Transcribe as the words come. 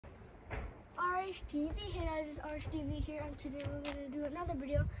RHTV. Hey guys, it's RHTV here, and today we're going to do another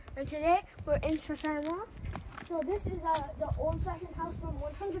video. And today we're in Sasayama. So this is the old-fashioned house from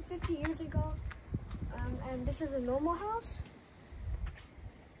 150 years ago, and this is a normal house.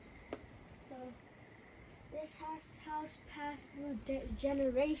 So this house passed through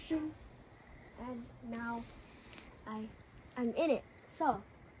generations, and now I'm in it. So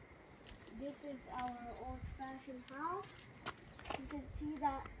this is our old-fashioned house. You can see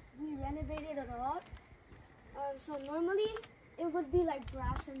that we renovated it a lot. So normally it would be like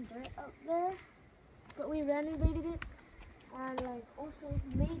grass and dirt up there, but we renovated it and like also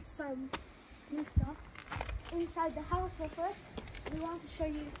made some new stuff inside the house. So first we want to show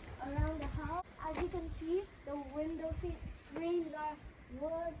you around the house. As you can see, the window frames are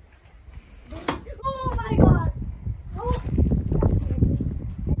wood. Oh my god! Oh, that scared me.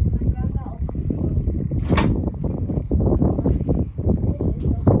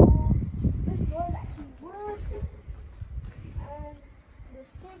 Wood.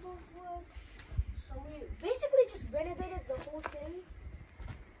 So we basically just renovated the whole thing,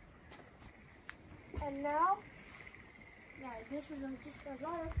 and now, yeah, this is just a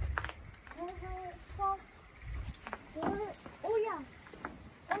lot of stuff. Oh yeah,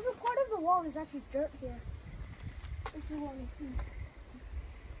 also part of the wall is actually dirt here. If you want to see,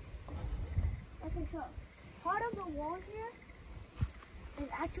 okay, so part of the wall here is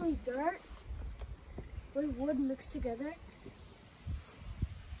actually dirt with wood mixed together.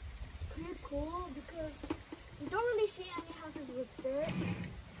 Pretty cool because you don't really see any houses with dirt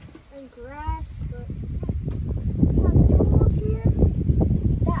and grass, but we have tools here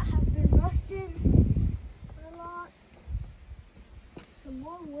that have been rusted a lot. Some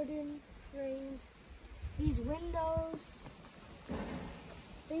more wooden frames. These windows,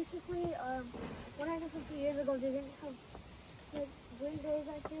 basically 150 years ago they didn't have like windows,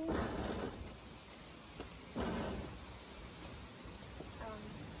 I think.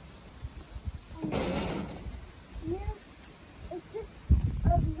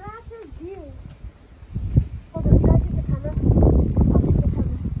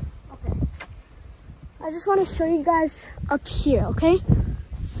 I just want to show you guys up here, okay?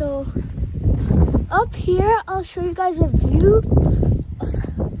 So up here, I'll show you guys a view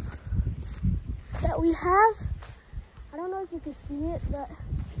that we have. I don't know if you can see it, but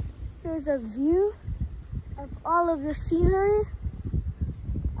there's a view of all of the scenery.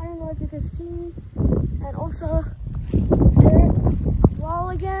 I don't know if you can see. And also dirt wall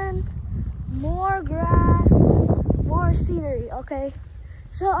again, more grass, more scenery, okay?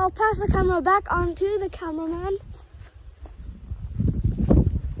 So I'll pass the camera back on to the cameraman.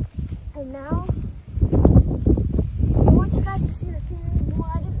 And now, I want you guys to see the scenery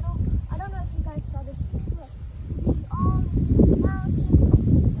more. I don't know if you guys saw this, but you see all this mountain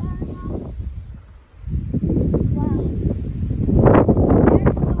area. Wow,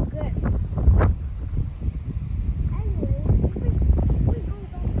 they're so good. Anyways, if we go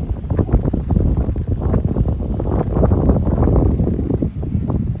back.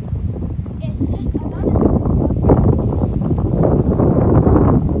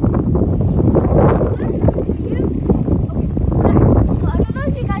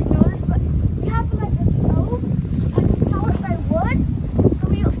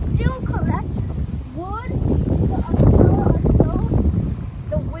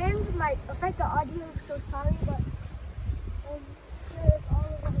 Affect the audio, so sorry, but there's all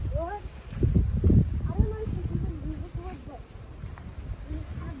of the wood. I don't know if you can use this wood, but we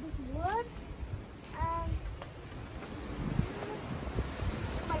just have this wood, and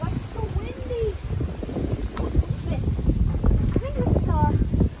oh my gosh, it's so windy. What's this? I think this is a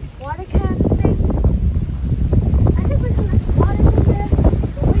water can thing. I think we can let water in there.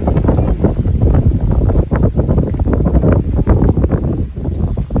 The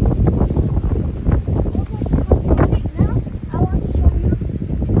wind is crazy.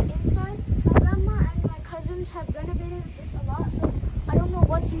 Have renovated this a lot, so I don't know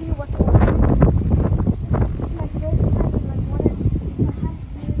what's new, what's old. This is just my first time in like 1.5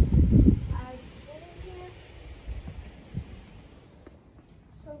 years I've been in here.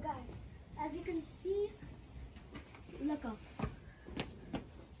 So guys, as you can see, look up.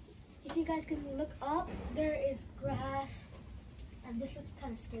 If you guys can look up, there is grass, and this looks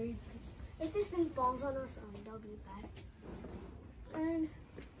kind of scary because if this thing falls on us, that'll be bad. And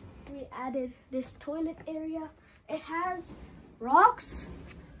we added this toilet area. It has rocks.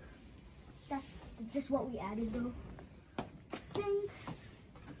 That's just what we added though. Sink.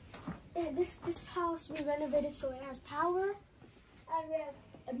 This house we renovated so it has power. And we have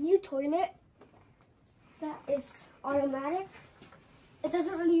a new toilet that is automatic. it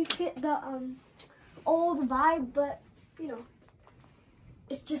doesn't really fit the old vibe, but you know,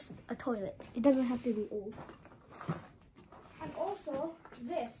 it's just a toilet. It doesn't have to be old. And also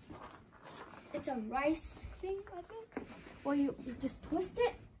this, it's a rice thing, I think, where you just twist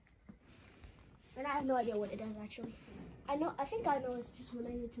it. And I have no idea what it does actually. I think I know it's just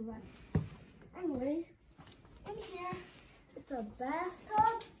related to rice. Anyways, in here, it's a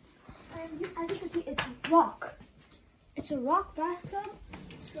bathtub. And as you can see, it's rock. It's a rock bathtub.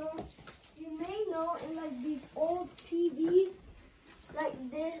 So you may know in like these old TVs, like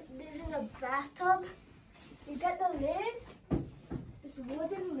this is a bathtub. You get the lid, this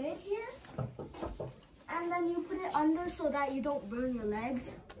wooden lid here, and then you put it under so that you don't burn your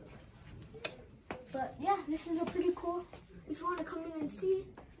legs. But yeah, this is a pretty cool, if you want to come in and see,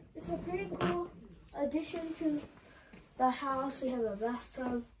 it's a pretty cool addition to the house. We have a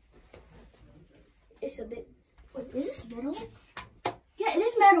bathtub. It's a bit, wait, is this metal? Yeah, it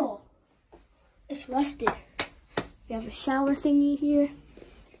is metal. It's rusted. We have a shower thingy here.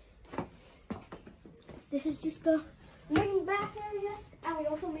 This is just the main bath area. And we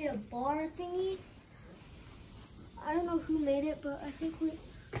also made a bar thingy. I don't know who made it, but I think we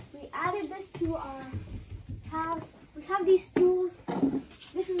added this to our house. We have these stools.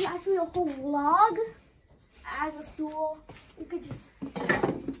 This is actually a whole log as a stool. You could just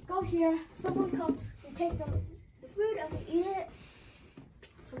go here, someone comes, we take the food and we eat it.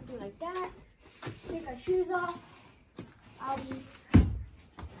 Something like that. Take our shoes off.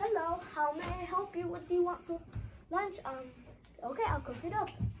 Hello, how may I help you? What do you want for lunch? Okay, I'll cook it up.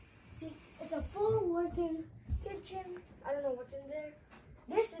 See, it's a full working kitchen. I don't know what's in there.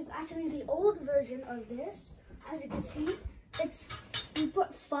 This is actually the old version of this. As you can see, you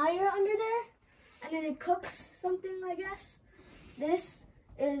put fire under there and then it cooks something, I guess. This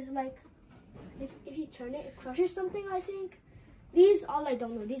is like, if you turn it, it crushes something, I think. These, all I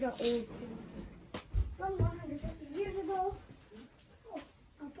don't know, these are old things from 150 years ago. Oh,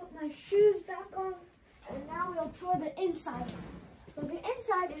 I'll put my shoes back on, and now we'll tour the inside. So the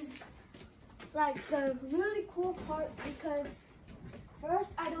inside is like the really cool part because first,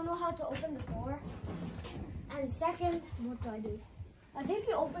 I don't know how to open the door. And second, what do? I think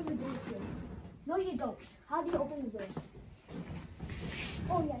you open the door here. No, you don't. How do you open the door?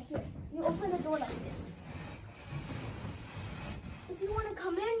 Oh yeah, here. You open the door like this. If you want to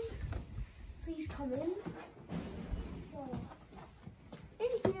come in, please come in. So,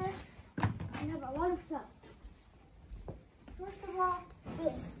 in here, we have a lot of stuff. First of all,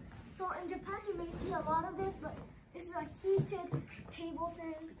 this. So in Japan, you may see a lot of this, but this is a heated table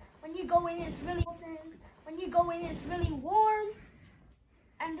thing. When you go in, it's really thin. When you go in, it's really warm.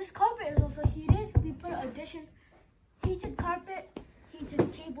 And this carpet is also heated. We put an addition, heated carpet,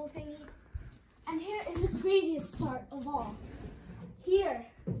 heated table thingy. And here is the craziest part of all. Here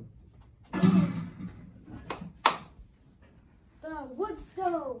is the wood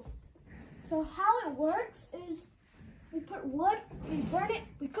stove. So how it works is we put wood, we burn it,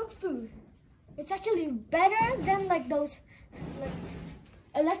 we cook food. It's actually better than like those like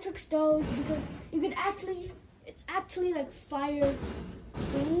electric stoves because you can actually, it's actually like fire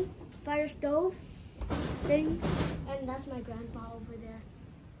stove thing. And that's my grandpa over there.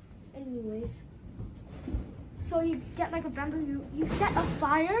 Anyways, so you get like a bamboo, you set a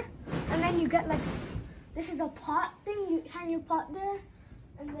fire and then you get like, this is a pot thing, you hang your pot there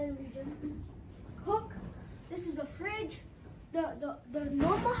and then we just cook. This is a fridge. The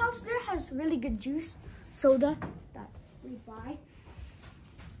normal house there has really good juice, soda that we buy.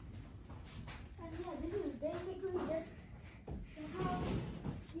 And yeah, this is basically just the house.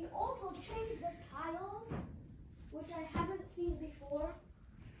 We also changed the tiles, which I haven't seen before.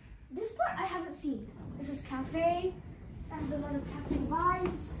 This part I haven't seen. This is cafe. Has a lot of cafe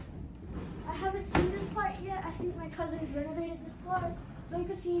vibes. I haven't seen this part yet. I think my cousins renovated this part. So you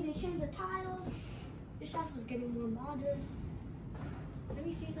can see they changed the tiles. This house is getting more modern. Let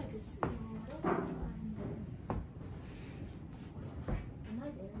me see if I can see. I don't know. Am I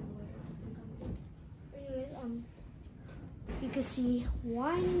there? Anyways, you can see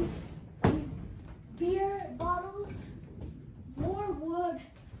wine, beer bottles, more wood,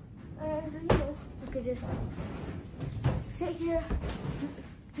 and you know, you could just sit here,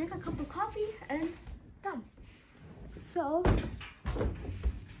 drink a cup of coffee, and done. So,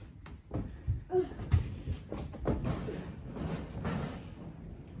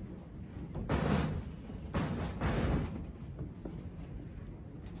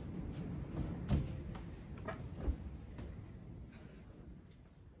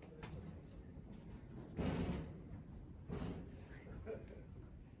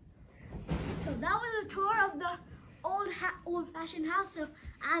 that was a tour of the old old-fashioned house. So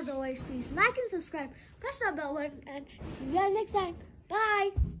as always, please like and subscribe, press that bell button, and see you guys next time.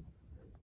 Bye.